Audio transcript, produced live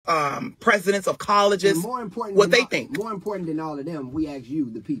presidents of colleges, more important what they think. More important than all of them, we ask you,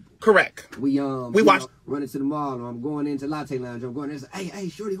 the people. Correct. We watch. Running to the mall, or I'm going into Latte Lounge, I'm going there, hey,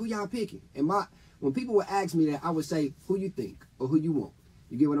 Shorty, who y'all picking? And when people would ask me that, I would say, who you think or who you want.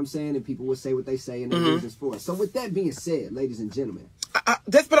 You get what I'm saying? And people would say what they say and their reasons for it. So with that being said, ladies and gentlemen,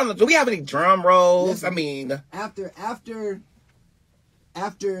 let's put on. Do we have any drum rolls? Listen, I mean, after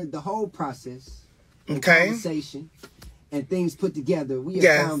the whole process, conversation, and things put together, we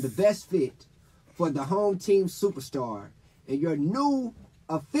have found the best fit for the home team superstar and your new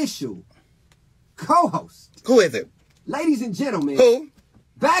official co-host. Who is it? Ladies and gentlemen. Who?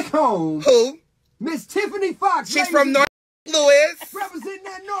 Back home. Who? Miss Tiffany Fox. She's from North Louis. Representing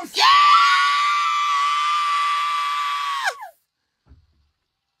that North Side. Yeah!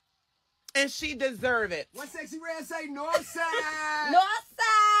 And she deserve it. What Sexy Red say? North Side. North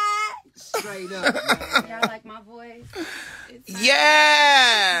Side. Straight up, man. Y'all like my voice?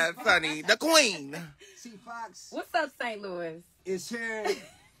 Yes, honey. The queen. See, Fox. What's up, St. Louis? It's here.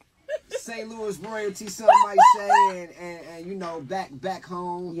 St. Louis royalty, some might say, and you know, back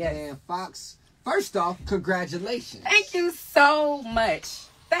home. Yes. And Fox, first off, congratulations. Thank you so much.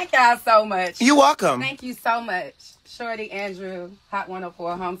 Thank y'all so much. You're welcome. Thank you so much. Shorty, Andrew, Hot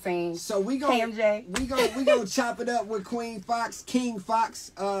 104, Home Team. So we gonna chop it up with Queen Fox, King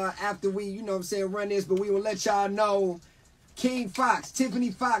Fox, after we, you know what I'm saying, run this, but we will let y'all know King Fox,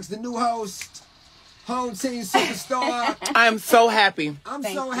 Tiffany Fox, the new host, Home Team Superstar. I am so happy. I'm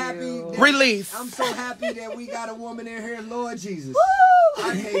so happy. Release. I'm so happy that we got a woman in here, Lord Jesus. Woo!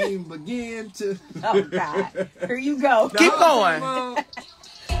 I can't even begin to. Oh, God. Here you go. Keep going.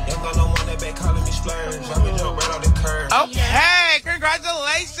 Okay,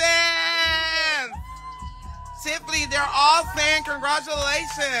 congratulations. Tiffany, they're all saying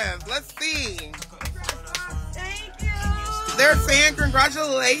congratulations. Let's see. Thank you. They're saying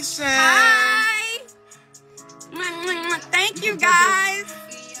congratulations. Hi. Thank you, guys.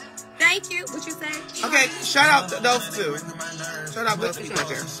 Thank you. What you say? Okay, shout out to those two. Shout out those people right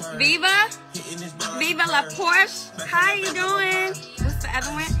there. Viva La Porsche. How you doing? What's the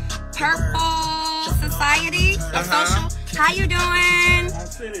other one? Purple Society of Social. How you doing?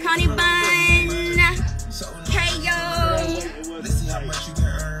 Connie Bun. K.O.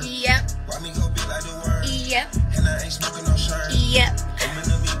 Yep. Yep. Yep.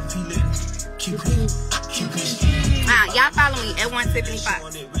 Y'all follow me at 175.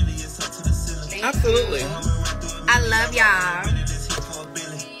 Absolutely. I love y'all.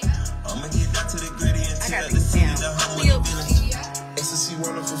 I got these down. Ecstasy,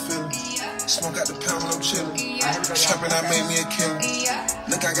 wonderful feeling. Smoke out the pound when I'm chillin'. Trappin', I made me a killer.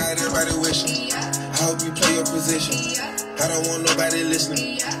 Look, I got everybody wishing. I hope you play your position. I don't want nobody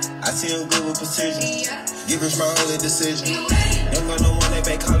listening. I see him good with precision. Give us my only decision. Ain't got no one that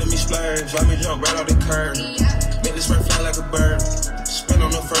back calling me splurge. Why me jump right off the curb? Make this run fly like a bird. Spin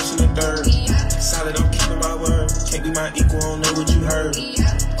on the first and the third. Solid, I'm keeping my word. Can't be my equal, I don't know what you heard.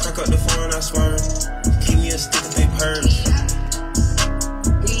 Crack up the phone, I swear. Keep me a stick and they purge.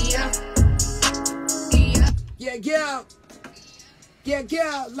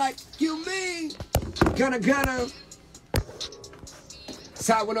 Yeah, like you mean. Gonna.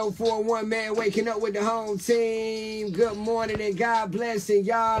 Top 104.1, man, waking up with the home team. Good morning and God bless. And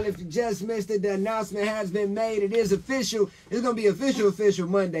y'all, if you just missed it, the announcement has been made. It is official. It's going to be official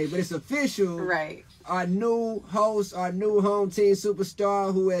Monday, but it's official. Right. Our new host, our new home team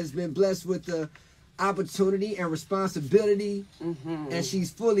superstar who has been blessed with the opportunity and responsibility, and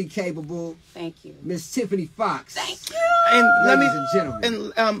she's fully capable. Thank you, Miss Tiffany Fox. Thank you. And ladies and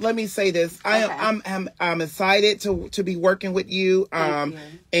gentlemen, and let me say this: I'm excited to be working with you.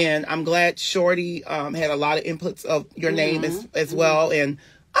 And I'm glad Shorty had a lot of inputs of your name as well. And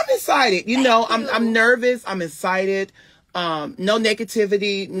I'm excited. You know, I'm nervous. I'm excited. No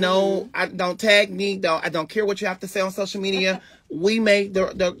negativity. No, I don't tag me. I don't care what you have to say on social media. We made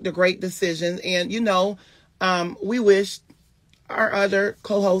the great decision, and you know, we wish our other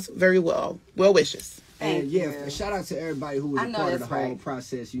co-hosts very well wishes. And shout out to everybody who was a part of the whole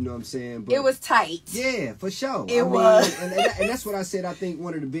process. You know what I'm saying? But it was tight. Yeah, for sure. It was, and that's what I said. I think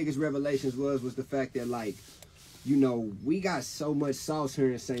one of the biggest revelations was the fact that, like, you know, we got so much sauce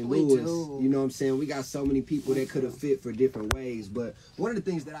here in St. Louis. You know what I'm saying? We got so many people that could have fit for different ways. But one of the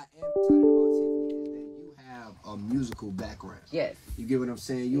things that I am excited about, Tiffany, is that you have a musical background. Yes. You get what I'm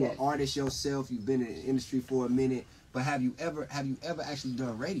saying? You're an artist yourself. You've been in the industry for a minute. But have you ever actually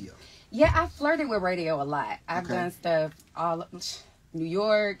done radio? Yeah, I flirted with radio a lot. I've done stuff all New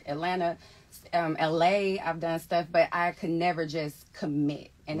York, Atlanta, LA. I've done stuff, but I could never just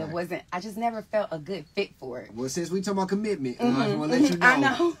commit And it wasn't, I just never felt a good fit for it. Well, since we talking about commitment, I just want to let you know. I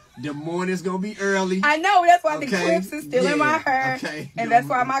know. The morning's going to be early. I know. That's why the clips is still in my hair. Okay. And that's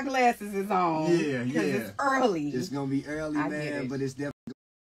why my glasses is on. Yeah. Because it's early. It's going to be early, man, but it's definitely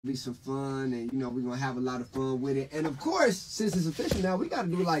be some fun, and you know we're gonna have a lot of fun with it. And of course, since it's official now, we gotta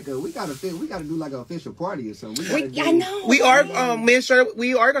do like an official party or something. I know. We are me and Shirley,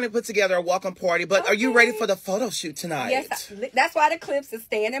 we are gonna put together a welcome party. But are you ready for the photo shoot tonight? Yes, that's why the clips is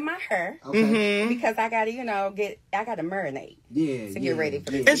staying in my hair. Okay. Because I gotta, I gotta marinate. To get ready for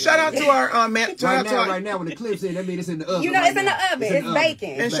this. And shout out to our man. Right now, when the clips in, that means it's in the oven. It's in the oven. It's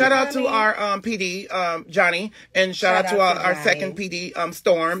baking. And shout out to our PD PD Johnny, and shout out to our second PD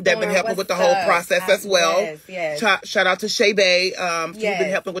Storm. They've been helping with the whole process as well. Yes. Shout out to Shay Bay. You've been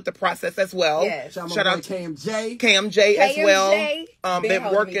helping with the process as well. Yes. Shout out to KMJ as well. Been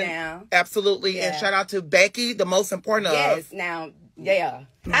working. Absolutely. Yeah. And shout out to Becky, the most important of. Yes. Now, yeah.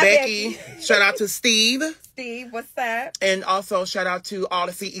 Becky. Shout out to Steve. Steve, what's up? And also shout out to all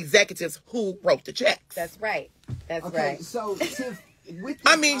the executives who wrote the checks. That's right. That's okay, right. So, Tiff,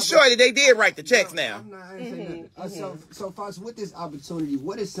 Shorty, they did write the checks now. So, Fox, with this opportunity,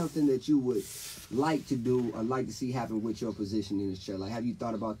 what is something that you would like to do or like to see happen with your position in this chair? Like, have you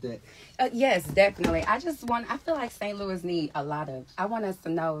thought about that? Yes, definitely. I feel like St. Louis need I want us to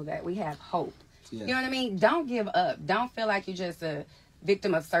know that we have hope. Yeah. You know what I mean? Don't give up. Don't feel like you're just a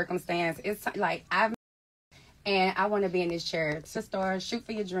victim of circumstance. It's like I want to be in this chair to start, shoot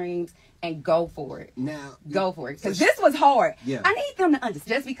for your dreams, and go for it. Now, go for it. Because this was hard. Yeah. I need them to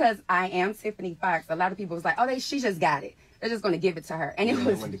understand. Just because I am Tiffany Fox, a lot of people was like, she just got it. They're just going to give it to her. And it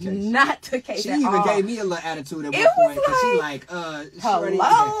was not the case She at even all. gave me a little attitude at one point. Because she like,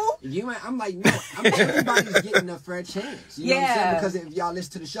 hello? I'm like, no, everybody's getting a fair chance. You know what I'm saying? Because if y'all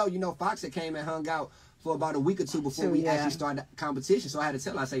listen to the show, Fox had came and hung out for about a week or two before we actually started the competition. So I had to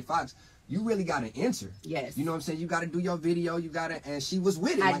tell her, I say, Fox, you really got to enter. Yes. You know what I'm saying? You got to do your video. You got to, and she was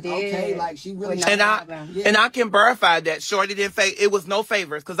with it. I like, did. okay, like she really. And I can verify that Shorty didn't it was no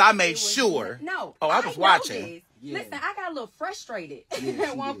favors because I made sure. No. Oh, I was watching. Yeah. Listen, I got a little frustrated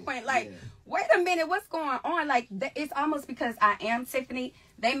at one point. Like, wait a minute, what's going on? Like, it's almost because I am Tiffany.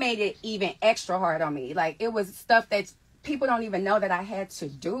 They made it even extra hard on me. Like, it was stuff that people don't even know that I had to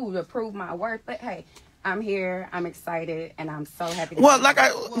do to prove my worth. But hey, I'm here. I'm excited, and I'm so happy. First,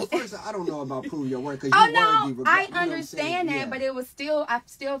 I don't know about prove your worth. I understand that, but it was still. I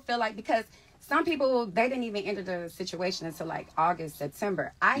still feel like because some people they didn't even enter the situation until like August,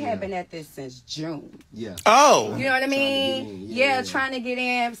 September. I had been at this since June. Yeah. Oh. You know what I mean? Trying to get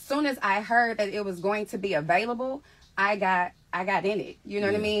in. As soon as I heard that it was going to be available, I got in it. You know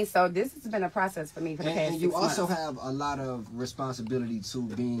what I mean? So this has been a process for me for the past 6 months. And you also have a lot of responsibility to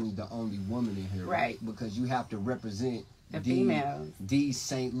being the only woman in here, right? Because you have to represent the females, the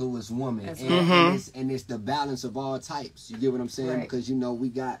St. Louis woman, and it's the balance of all types. You get what I'm saying? Right. Because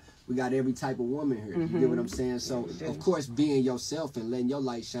we got every type of woman here. You get what I'm saying? So of course, being yourself and letting your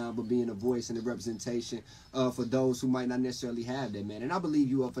light shine, but being a voice and a representation for those who might not necessarily have that, man. And I believe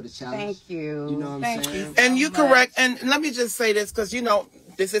you up for the challenge. Thank you. You know what I'm saying? And you correct. And let me just say this, because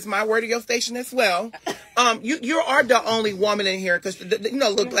this is my radio station as well. You are the only woman in here because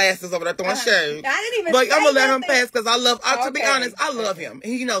little glasses over there throwing shade. I didn't even. But I'm gonna let him pass because I love. To be honest, I love him.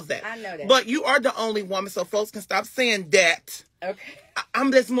 He knows that. I know that. But you are the only woman, so folks can stop saying that. Okay.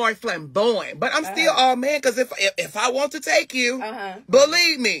 I'm just more flamboyant, but I'm still all man. Because if I want to take you,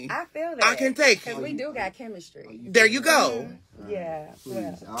 believe me, I feel that I can take you. Because we do got chemistry. There you go. Yeah.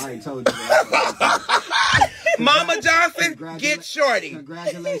 I already told you. Mama Johnson, get Shorty.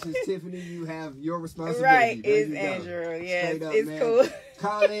 Congratulations, Tiffany. You have your responsibility. Right, it's Andrew. Yes, it's man. Cool.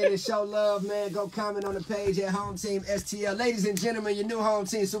 Call in and show love, man. Go comment on the page at Home Team STL. Ladies and gentlemen, your new Home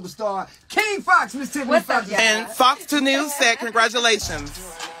Team superstar, King Fox, Miss Tiffany Fox. And Fox 2 News said congratulations.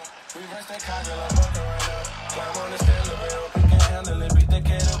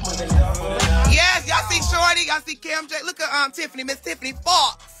 Yes, y'all see Shorty, y'all see Cam J. Look at Tiffany, Miss Tiffany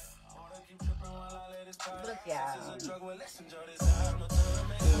Fox. Look, y'all.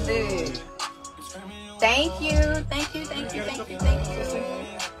 Dude. Thank you. Thank you. Thank you. Thank you. Thank you.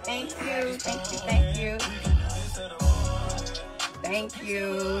 Thank you. Thank you. Thank you. Thank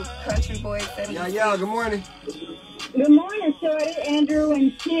you. Country Boy 76. Yo, good morning. Good morning, Shorty, Andrew,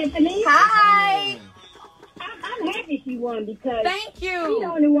 and Tiffany. Hi. I'm happy she won because thank you. She's the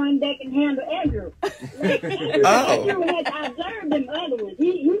only one that can handle Andrew. Like, Andrew had observed them other ones.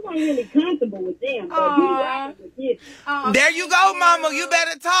 He wasn't really comfortable with them, but he right with his. There you go, Mama. You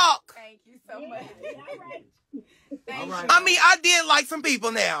better talk. Thank you so much. All right. I mean, I did like some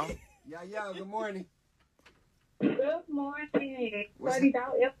people now. Yo, good morning. Good morning. Shorty,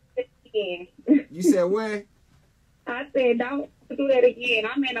 don't ever do that again. You said what? I said, don't do that again.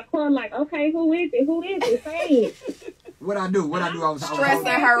 I'm in a car like, okay, who is it? Who is it? Say it. What I do? I was stressing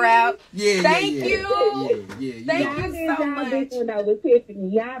her out. Yeah, Thank yeah. you. Yeah. Thank you so much. When I was Tiffany,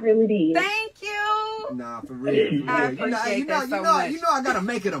 y'all really did. Thank you. Nah, for real. I appreciate that so much. You know I gotta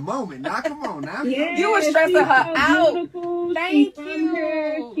make it a moment. Now, come on now. Yeah, You were stressing her out. Beautiful. Thank She's you. From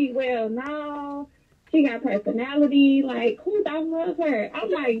her. She well known. She got personality. Like, who don't love her? I'm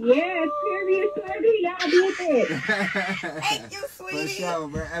like, yes, period, Shorty. Y'all did that. Thank you, sweetie. For sure,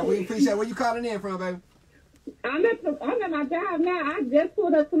 bro. And we appreciate where you calling in from, baby. I'm at my job now. I just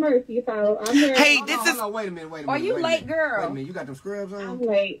pulled up to Mercy, so I'm here. Hey, Hold on, wait a minute. Are you late, girl? Wait a minute, you got them scrubs on? I'm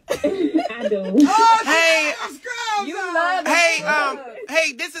late. I do. Oh, Hey, scrubs You on. love it.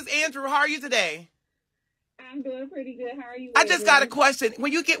 hey, this is Andrew. How are you today? I'm doing pretty good. How are you? I just got a question.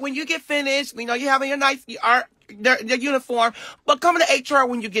 When you get finished, we know you're having your nice your uniform, but come to HR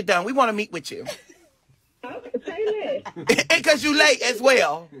when you get done. We want to meet with you. Okay, say less. Because you late as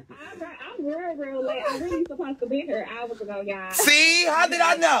well. I'm real late. I really supposed to be here hours ago, y'all. See? How did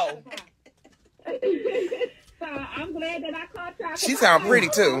I know? So I'm glad that I caught y'all. She sound pretty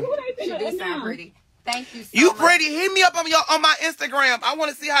too. She do sound pretty. Thank you so You much. pretty. Hit me up on my Instagram. I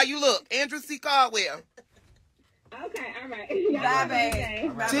want to see how you look. Andrew C. Caldwell. Okay, all right. Bye,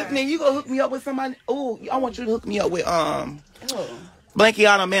 babe. Bye, Tiffany, you gonna hook me up with somebody? Oh, I want you to hook me up with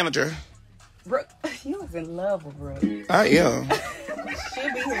Blankiana manager. Brooke, you was in love with Brooke. I am.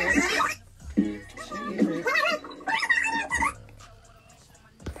 She'll be here.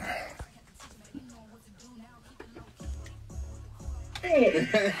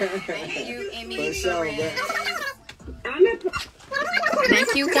 Thank you, Emmy. For sure, bro.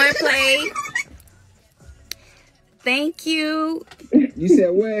 Thank you, Cornplay. Thank you. You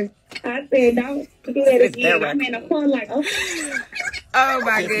said what? I said, don't do that again. I'm in a car like, okay. Oh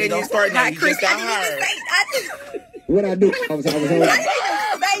my Tiffany, goodness. don't start now. You Chris, just got hired. What I do? I was I didn't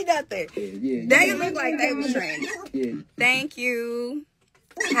say nothing. Yeah. They look like they was training. Yeah. Thank you.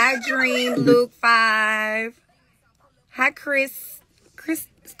 Hi, Dream Luke 5. Hi, Crystal.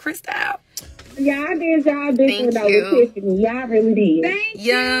 Y'all did y'all big Thank with you. Tiffany. Y'all really did. Thank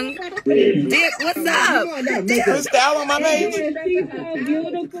Young Dick, what's up? Crystal on my page. She's so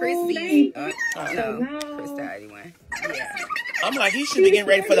beautiful. Chrissy. Thank you. No, Crystal 81. Yeah. I'm like, he should be getting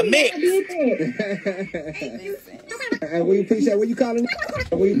ready for the mix. And we appreciate where you calling.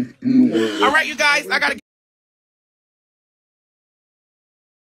 All right, you guys, I gotta